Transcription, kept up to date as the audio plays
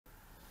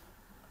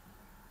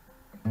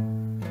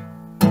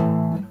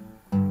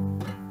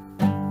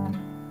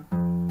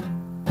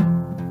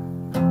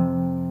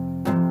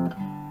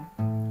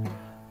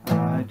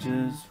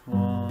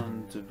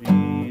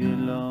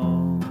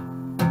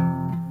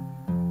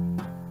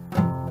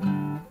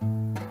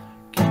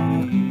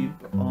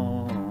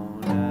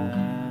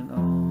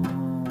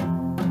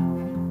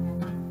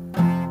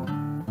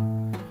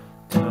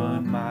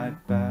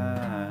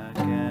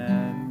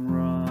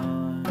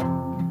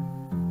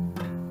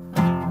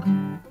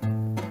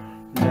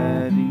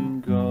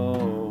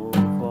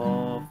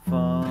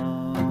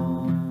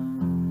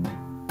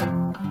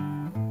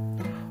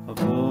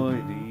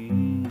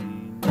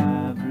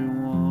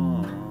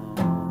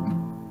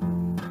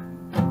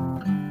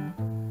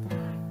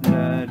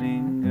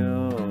letting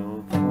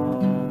go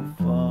for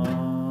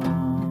fun.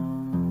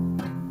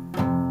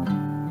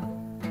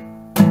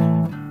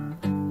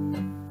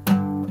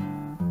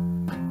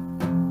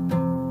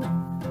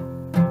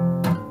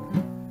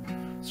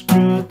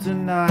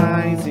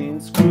 Scrutinizing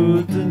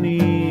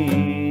scrutiny.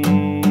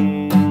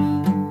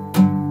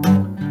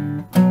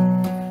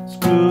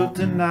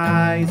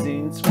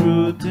 Scrutinizing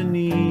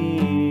scrutiny.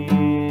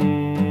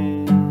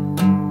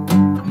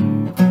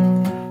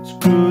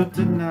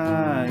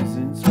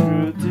 Scrutinizing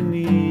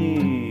scrutiny.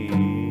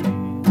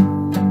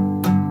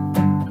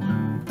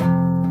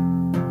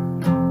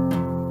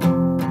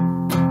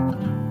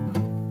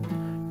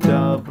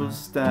 Double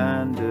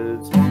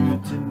standards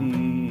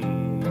mutiny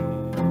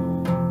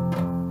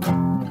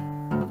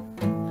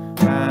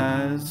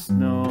as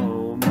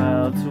snow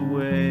melts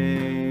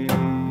away.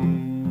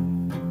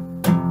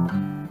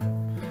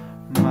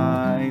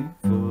 My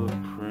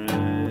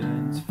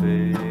footprints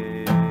fade.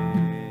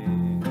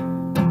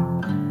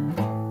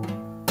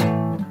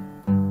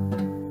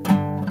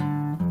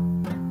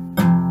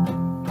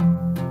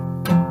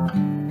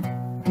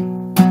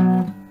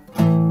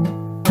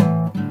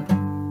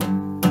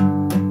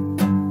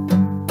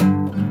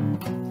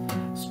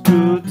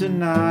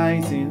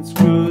 Scrutinizing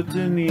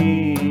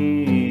scrutiny.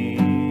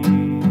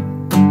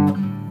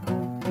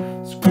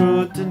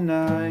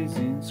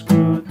 Scrutinizing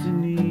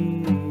scrutiny.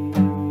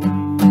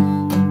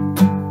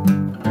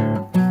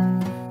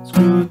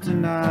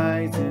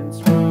 Scrutinizing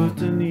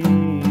scrutiny.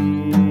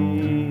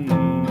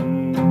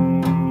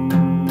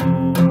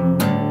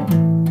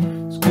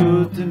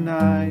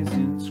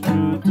 Scrutinizing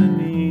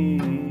scrutiny.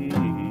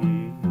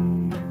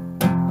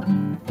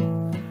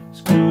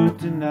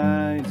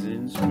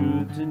 Scrutinizing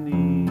scrutiny.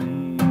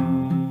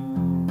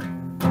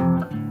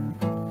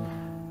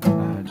 I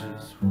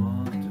just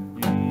want to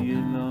be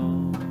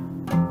alone.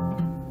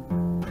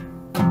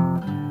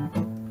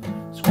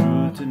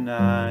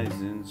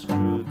 Scrutinizing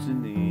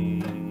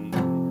scrutiny.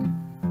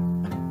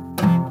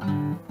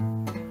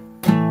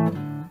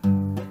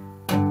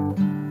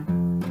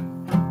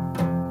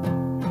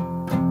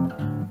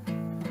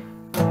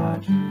 I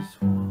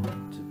just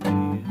want to be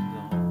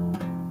alone.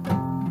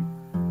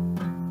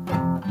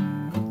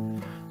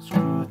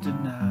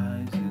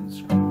 Scrutinizing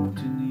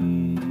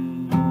scrutiny.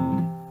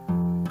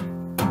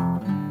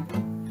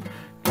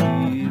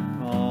 Keep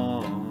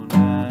on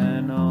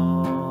and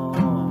on.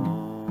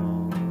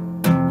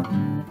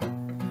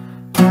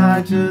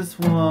 I just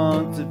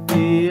want to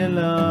be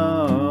alone.